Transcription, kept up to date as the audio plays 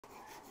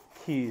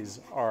keys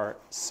are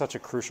such a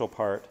crucial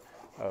part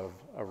of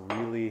a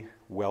really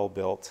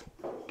well-built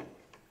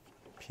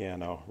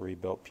piano,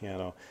 rebuilt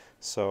piano.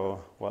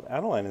 So what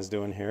Adeline is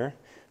doing here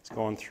is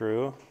going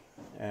through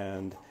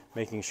and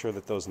making sure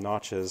that those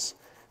notches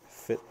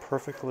fit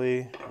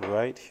perfectly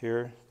right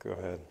here. Go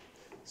ahead.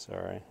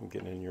 Sorry, I'm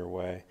getting in your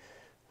way.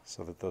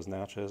 So that those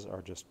notches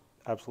are just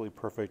absolutely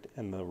perfect,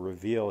 and the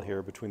reveal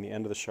here between the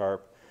end of the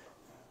sharp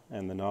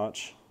and the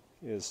notch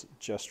is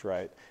just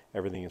right.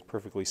 Everything is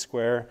perfectly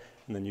square,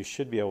 and then you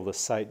should be able to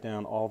sight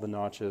down all the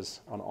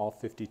notches on all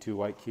 52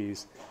 white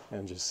keys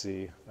and just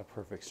see a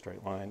perfect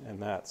straight line,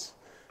 and that's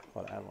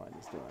what Adeline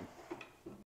is doing.